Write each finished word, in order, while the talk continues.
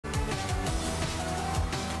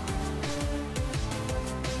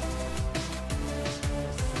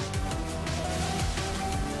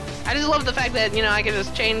I just love the fact that, you know, I can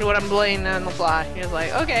just change what I'm playing on the fly. It's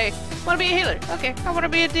like, okay, I want to be a healer. Okay, I want to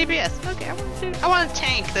be a DPS. Okay, I want to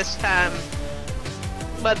tank this time.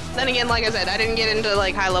 But then again, like I said, I didn't get into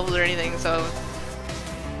like high levels or anything, so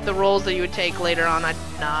the roles that you would take later on, I'm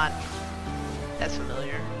not as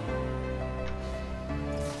familiar.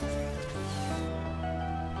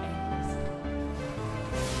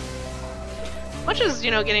 Much as,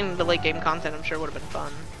 you know, getting the late game content, I'm sure would have been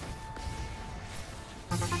fun.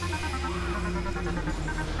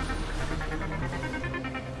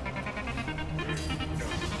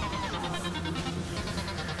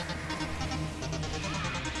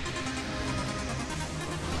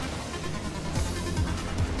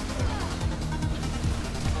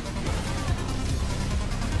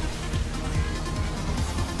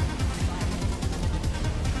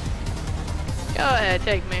 Go ahead,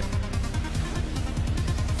 take me.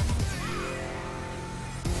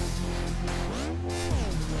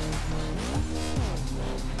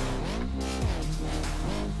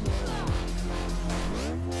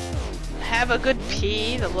 Have a good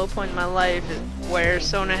pee. The low point in my life is where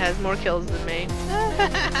Sona has more kills than me.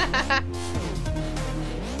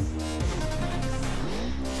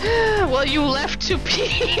 Well, you left to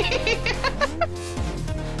pee.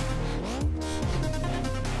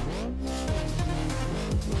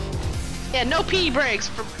 Yeah, no pee breaks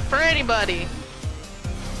for anybody.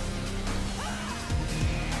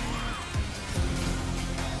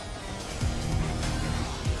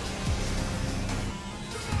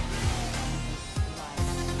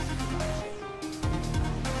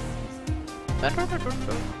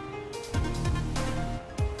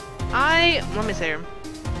 Let me see here.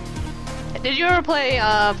 Did you ever play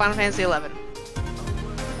Final Fantasy 11?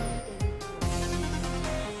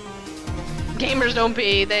 Gamers don't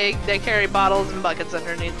pee. They carry bottles and buckets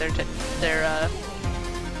underneath their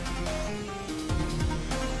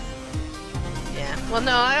Yeah. Well,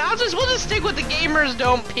 no. We'll just stick with the gamers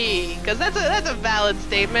don't pee, because that's a valid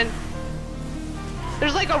statement.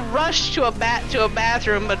 There's like a rush to a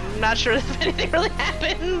bathroom, but I'm not sure if anything really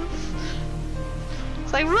happens.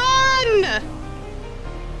 It's like run.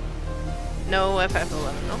 No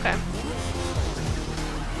FF11. Okay.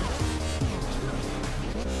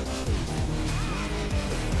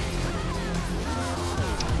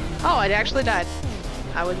 Oh, I actually died.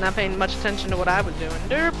 I was not paying much attention to what I was doing.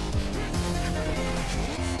 Derp.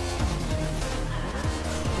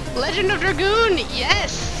 Legend of Dragoon,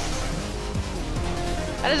 yes!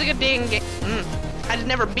 That is a good dang game. I just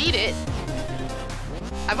never beat it.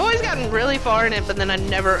 I've always gotten really far in it, but then I've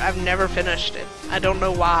never finished it. I don't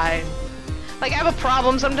know why. Like, I have a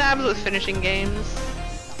problem sometimes with finishing games.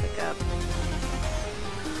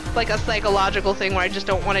 Like a psychological thing where I just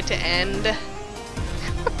don't want it to end.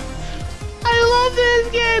 I love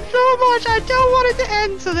this game so much, I don't want it to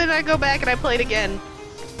end, so then I go back and I play it again.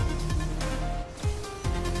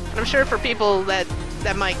 And I'm sure for people that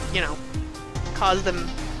might, you know, cause them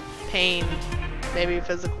pain, maybe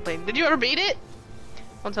physical pain. Did you ever beat it?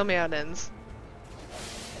 Don't tell me how it ends.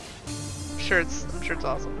 I'm sure it's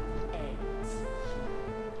awesome.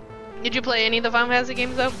 Did you play any of the Final Fantasy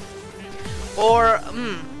games though? Or,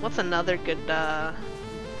 what's another good, I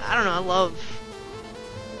don't know, I love...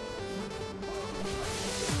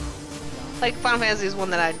 Like, Final Fantasy is one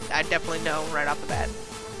that I definitely know right off the bat.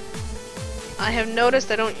 I have noticed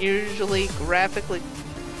I don't usually graphically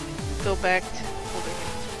go back to...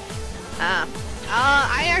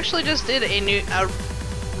 I actually just did a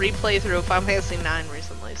replay through of Final Fantasy 9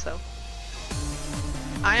 recently, so...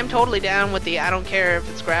 I am totally down with the I don't care if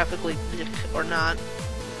it's graphically or not.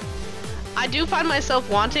 I do find myself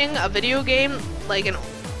wanting a video game, like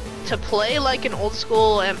to play like an old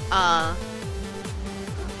school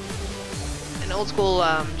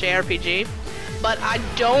JRPG, but I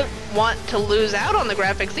don't want to lose out on the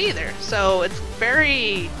graphics either. So it's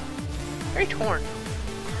very, very torn.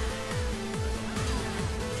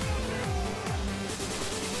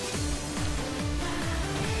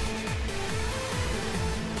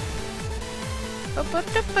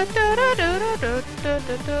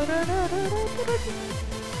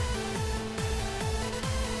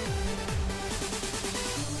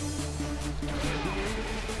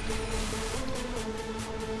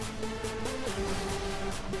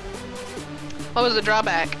 What was the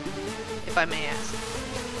drawback, if I may ask?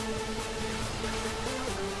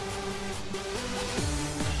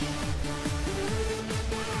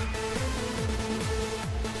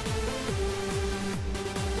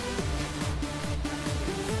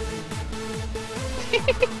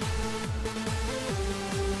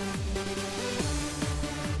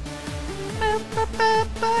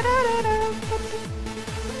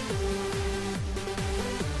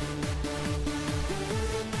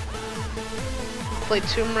 played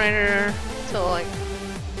Tomb Raider till like.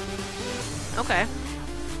 Okay.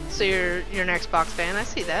 So you're an Xbox fan. I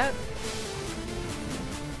see that.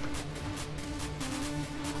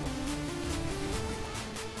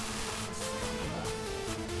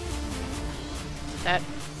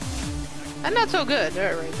 That's not so good.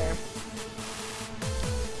 Right there.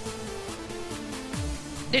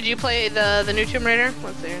 Did you play the new Tomb Raider?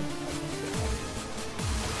 Let's see.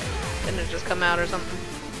 Didn't it just come out or something?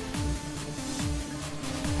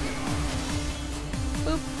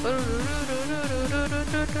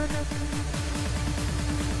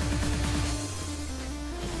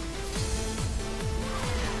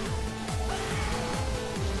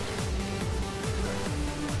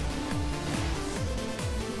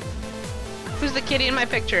 Who's the kitty in my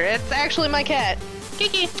picture? It's actually my cat,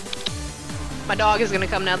 Kiki. My dog is gonna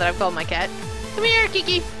come now that I've called my cat. Come here,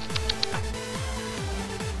 Kiki.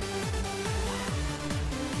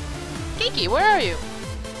 Kiki, where are you?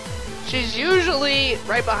 She's usually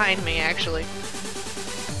right behind me, actually.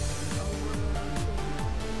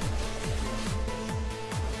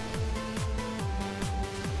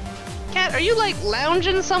 Cat, are you like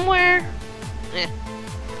lounging somewhere? Eh.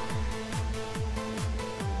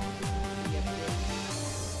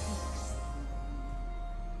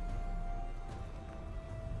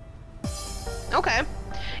 Okay.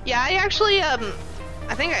 Yeah, I actually, I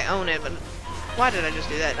think I own it, but why did I just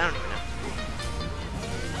do that? I don't even know.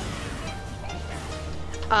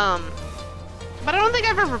 But I don't think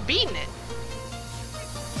I've ever beaten it.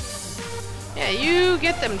 Yeah, you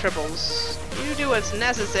get them triples. You do what's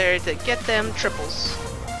necessary to get them triples.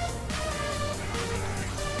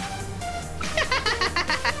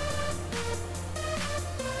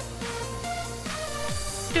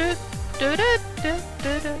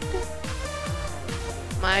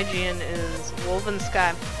 My Gian is Woven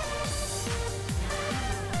Sky.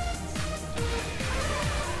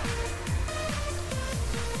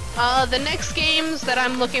 The next games that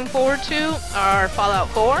I'm looking forward to are Fallout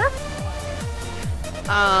 4,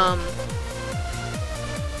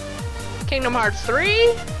 Kingdom Hearts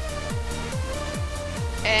 3,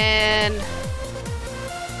 and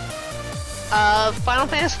Final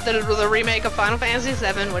Fantasy, the remake of Final Fantasy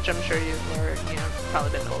 7, which I'm sure you've already,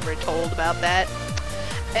 probably been already told about that.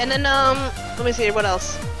 And then, let me see, what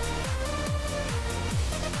else?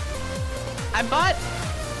 I bought,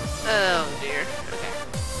 oh dear, okay.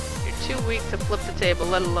 You're too weak to flip the table,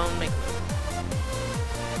 let alone make a move.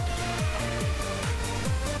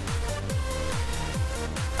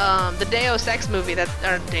 The Deus Ex movie, the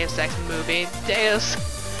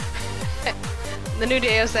new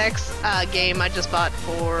Deus Ex game I just bought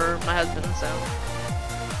for my husband, so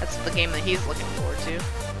that's the game that he's looking forward to.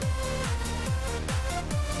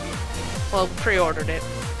 Well, pre-ordered it.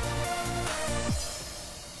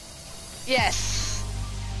 Yes!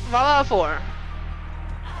 Fallout 4.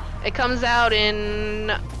 It comes out in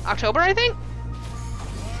October, I think?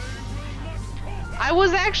 I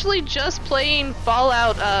was actually just playing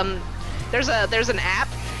Fallout, there's an app,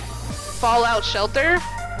 Fallout Shelter,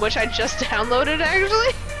 which I just downloaded,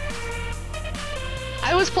 actually.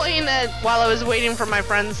 I was playing that while I was waiting for my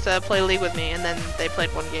friends to play League with me, and then they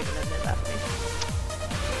played one game and then they left me.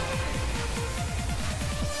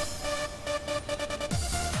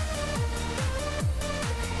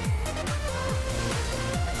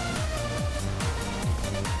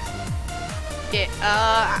 Yeah,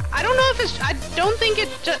 I don't know if it's, I don't think it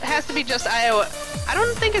has to be just iOS. I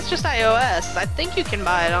don't think it's just iOS. I think you can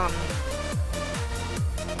buy it on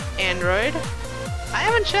Android. I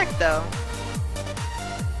haven't checked though.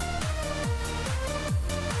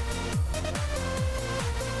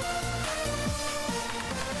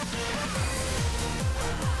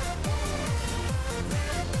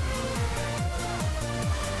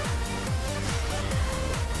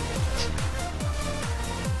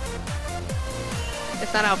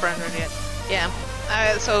 It's not out for Android yet. Yeah.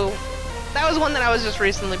 So that was one that I was just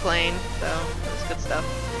recently playing, so it was good stuff.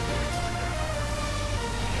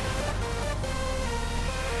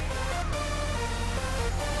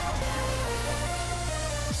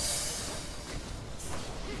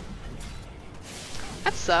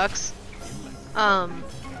 That sucks.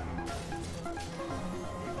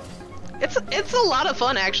 It's a lot of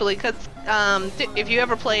fun actually, cause if you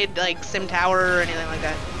ever played like Sim Tower or anything like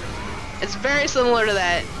that. It's very similar to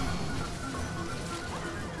that.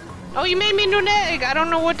 Oh, you made me an egg! I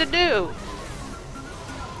don't know what to do!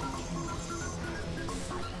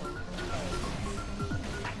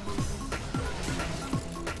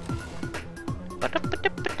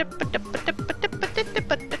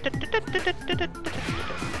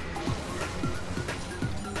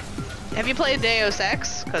 Have you played Deus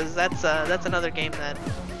Ex? Because that's another game that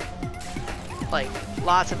like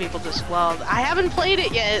lots of people just love. I haven't played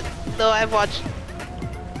it yet, though. I've watched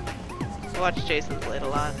Jason play it a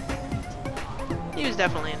lot. He was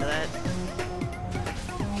definitely into that.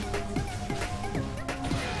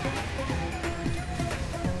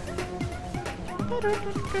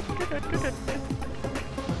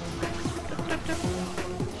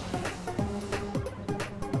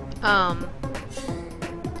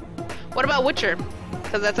 What about Witcher?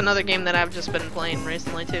 Because that's another game that I've just been playing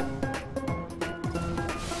recently too.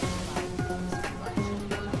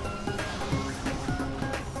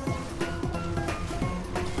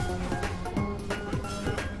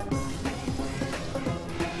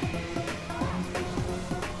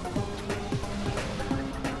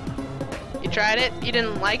 You tried it? You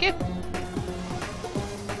didn't like it?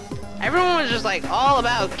 Everyone was just like all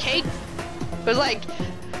about cake. It was like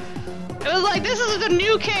this is the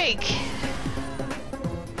new cake.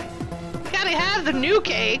 Gotta have the new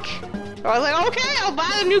cake. So I was like, okay, I'll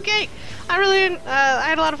buy the new cake. I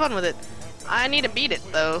had a lot of fun with it. I need to beat it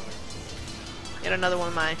though. Yet another one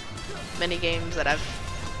of my many games that I've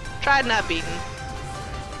tried not beaten.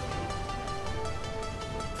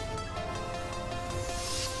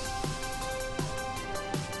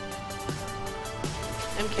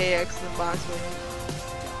 MKX in the box with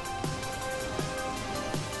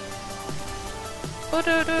They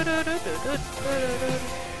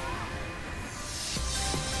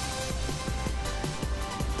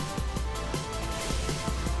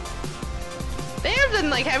have been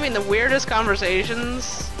like having the weirdest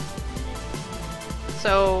conversations,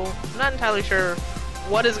 so I'm not entirely sure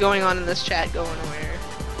what is going on in this chat going where.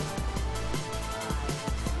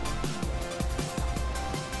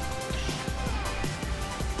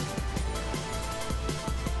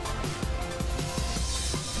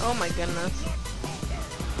 Oh my goodness.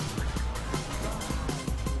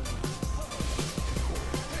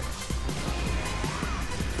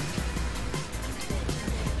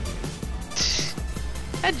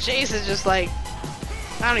 That Jace is just like,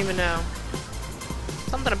 I don't even know.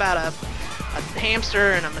 Something about a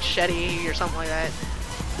hamster and a machete or something like that.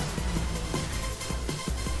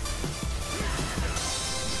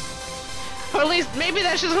 Or at least, maybe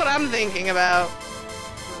that's just what I'm thinking about.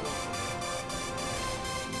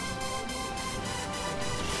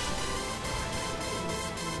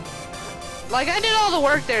 Like, I did all the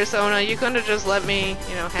work there, Sona. You couldn't have just let me,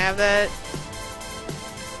 you know, have that.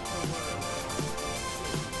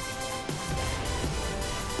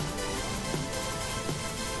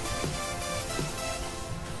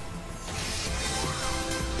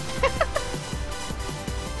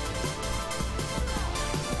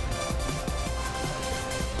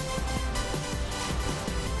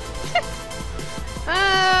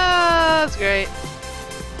 Ah, that's great.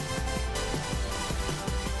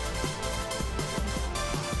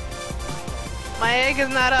 My egg is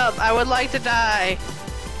not up. I would like to die.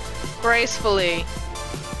 Gracefully.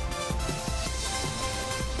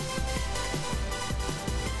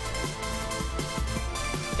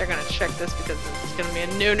 They're gonna check this because there's gonna be a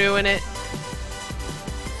new in it.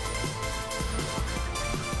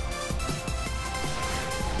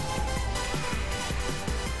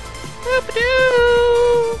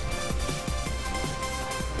 Whoop-a-doo!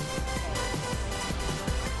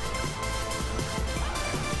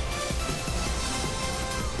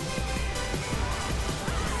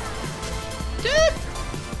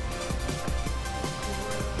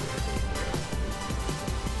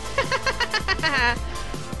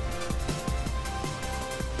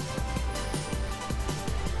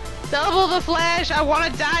 Double the flash! I want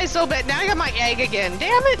to die so bad. Now I got my egg again.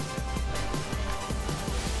 Damn it!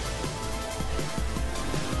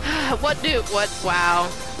 What? Wow.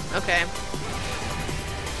 Okay.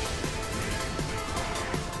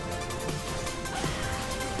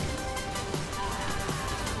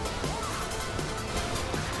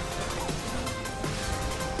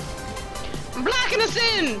 I'm blocking us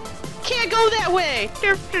in! Can't go that way!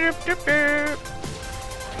 Derp, derp, derp, derp.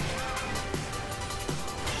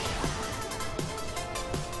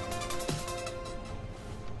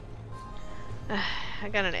 I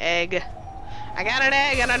got an egg. I got an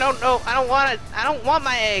egg and I don't know. I don't want it. I don't want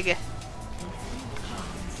my egg.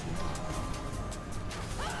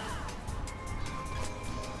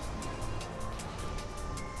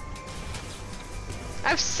 I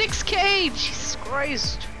have 6K! Jesus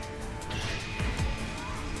Christ.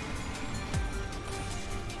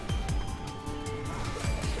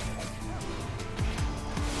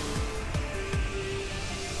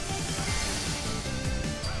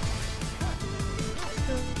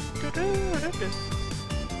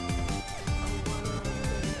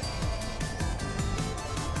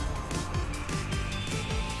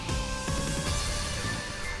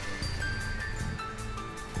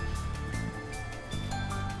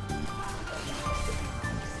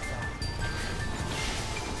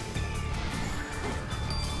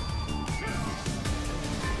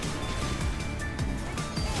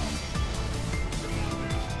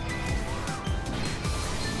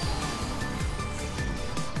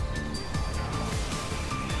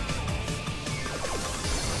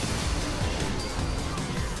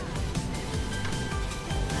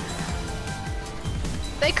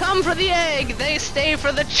 come for the egg, they stay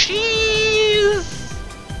for the cheese!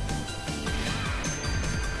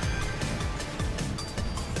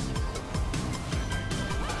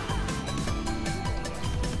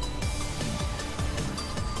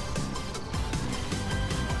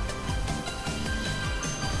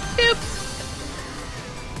 Doop.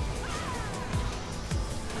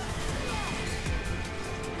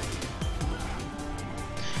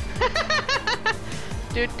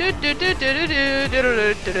 Do do do do do do do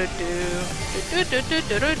do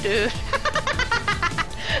do do do.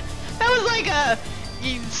 That was like a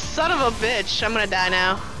you son of a bitch. I'm gonna die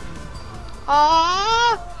now.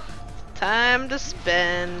 Aww, time to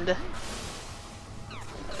spend.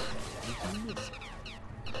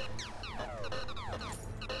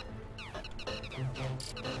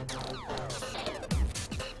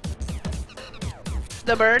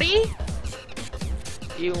 The birdie?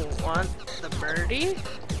 You want the birdie?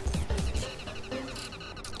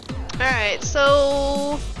 Alright,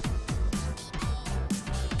 so...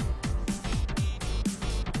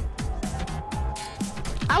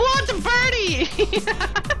 I want the birdie!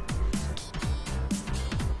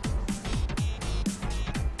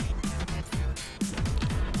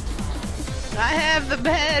 I have the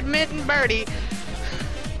badminton birdie.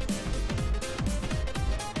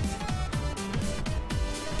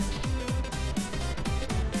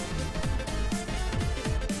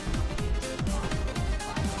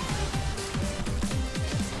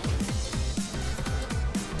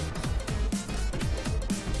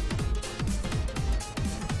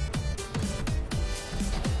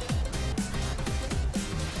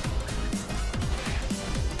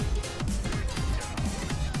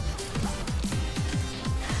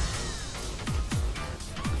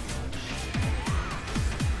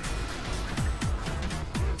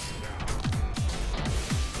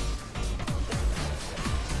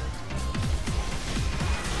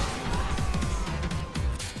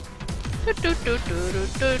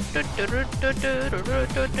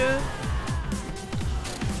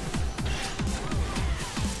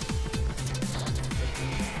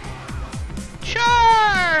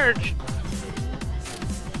 Charge!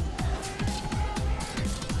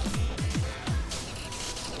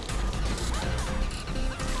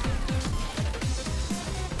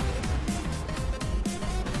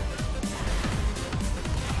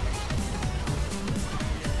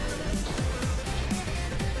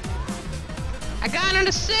 I got an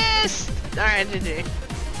assist! Alright, GG.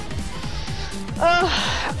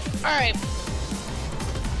 Oh, alright.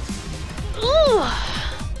 Ooh!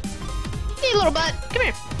 Hey, little butt, come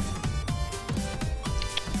here.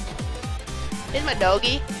 Here's my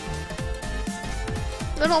doggy.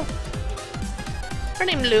 Little... Her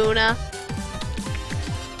name's Luna.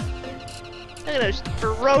 Look at those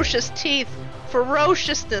ferocious teeth.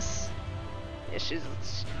 Ferociousness. Yeah,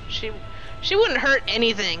 she wouldn't hurt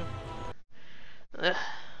anything. Ugh.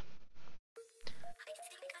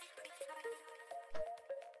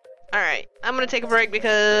 Alright, I'm gonna take a break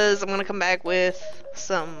because I'm gonna come back with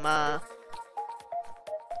some, well,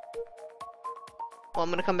 I'm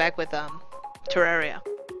gonna come back with, Terraria.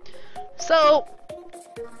 So,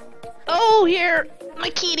 oh, here,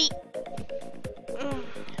 my kitty.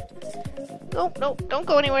 No, no, don't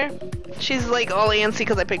go anywhere. She's like all antsy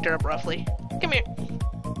because I picked her up roughly. Come here.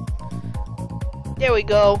 There we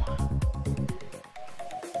go.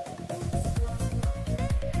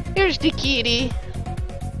 Here's the kitty.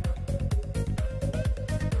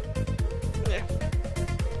 There.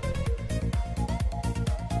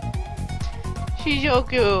 She's so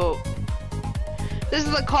cute. This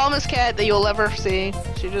is the calmest cat that you'll ever see.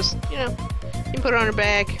 She just, you know, you put her on her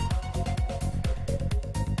back.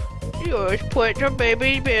 Yours put your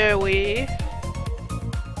baby belly.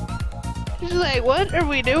 She's like, what are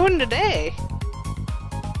we doing today?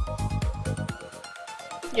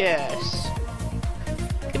 Yes.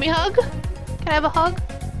 Give me a hug? Can I have a hug?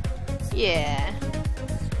 Yeah.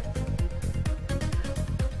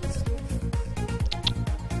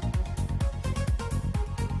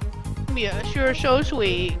 Yes, you're so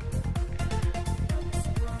sweet.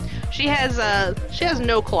 She has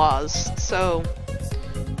no claws, so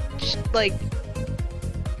like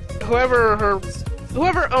whoever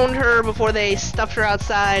owned her before they stuffed her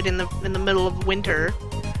outside in the middle of winter.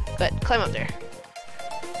 But climb up there.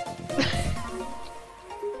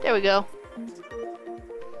 There we go.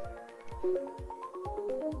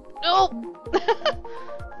 Nope.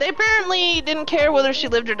 They apparently didn't care whether she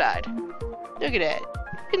lived or died. Look at that.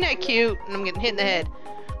 Isn't that cute? And I'm getting hit in the head.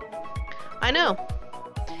 I know.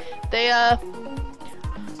 They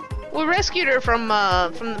we rescued her from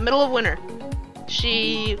the middle of winter.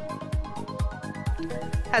 She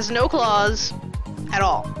has no claws, at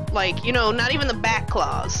all. Like, you know, not even the back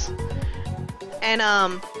claws. And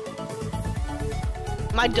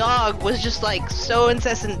my dog was just like so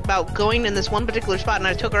incessant about going in this one particular spot, and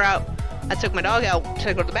I took her out. I took my dog out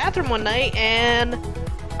to go to the bathroom one night, and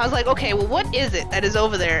I was like, okay, well, what is it that is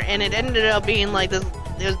over there? And it ended up being like this.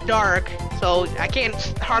 It was dark, so I can't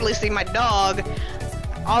hardly see my dog.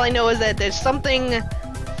 All I know is that there's something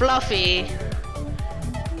fluffy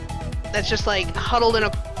that's just like huddled in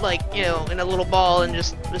a, like, you know, in a little ball, and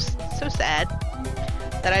just was so sad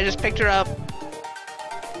that I just picked her up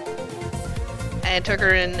and took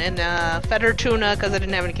her and fed her tuna because I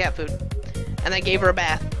didn't have any cat food, and I gave her a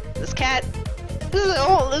bath. This cat, this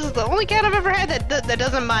is the only cat I've ever had that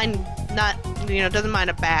doesn't mind doesn't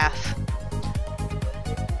mind a bath.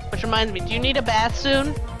 Which reminds me, do you need a bath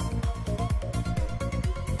soon?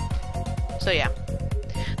 So yeah,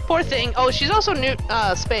 poor thing. Oh, she's also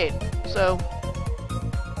spayed. So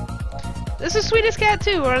this is the sweetest cat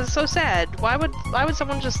too. Or it's so sad. Why would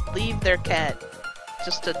someone just leave their cat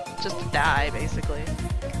just to die, basically?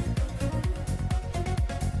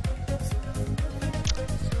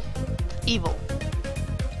 Evil.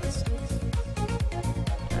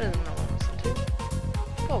 I don't know what to listen to.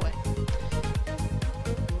 Go away.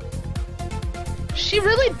 She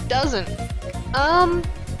really doesn't.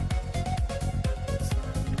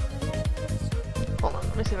 Hold on,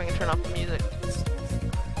 let me see if I can turn off the music.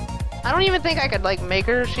 I don't even think I could, like, make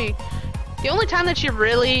her. The only time that she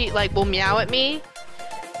really, like, will meow at me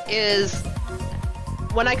is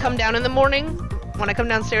when I come down in the morning. When I come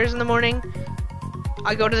downstairs in the morning,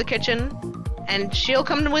 I go to the kitchen, and she'll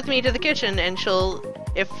come with me to the kitchen, and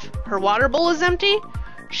if her water bowl is empty,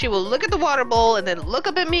 she will look at the water bowl and then look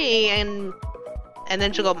up at me, and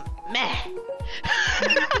then she'll go, meh.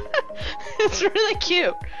 It's really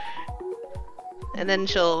cute. And then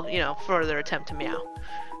she'll, you know, further attempt to meow.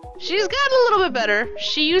 She's gotten a little bit better.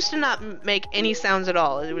 She used to not make any sounds at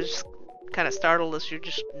all. It was just kind of startled us. You're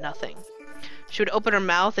just nothing. She would open her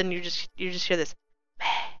mouth, and you just hear this, meh.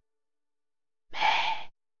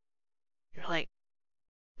 You're like,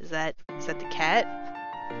 is that the cat?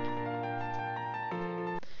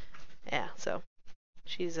 Yeah, so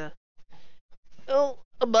she's a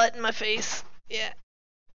butt in my face. Yeah.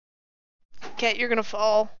 Cat, you're gonna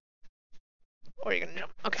fall. Or you're gonna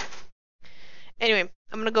jump. Okay. Anyway,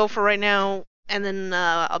 I'm gonna go for right now, and then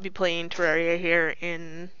I'll be playing Terraria here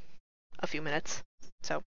in a few minutes.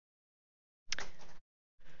 So,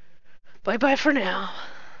 bye-bye for now.